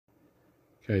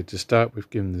Okay, to start we've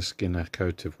given the skin a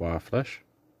coat of Waaagh Flesh.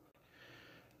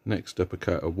 Next up a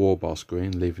coat of Warboss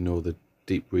green, leaving all the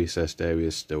deep recessed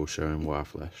areas still showing Waaagh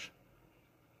Flesh.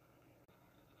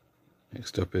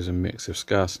 Next up is a mix of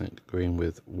Skarsnik green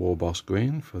with Warboss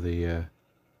green for the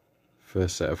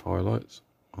first set of highlights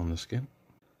on the skin.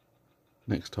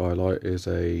 Next highlight is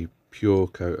a pure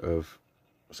coat of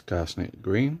Skarsnik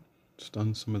green, just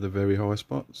on some of the very high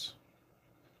spots,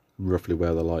 roughly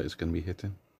where the light is going to be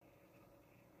hitting.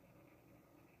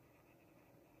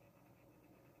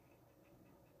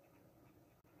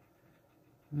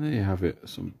 And there you have it,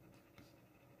 some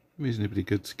reasonably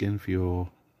good skin for your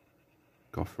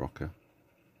Goff rocker.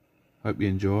 Hope you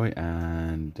enjoy,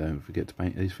 and don't forget to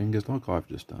paint these fingers like I've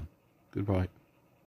just done. Goodbye.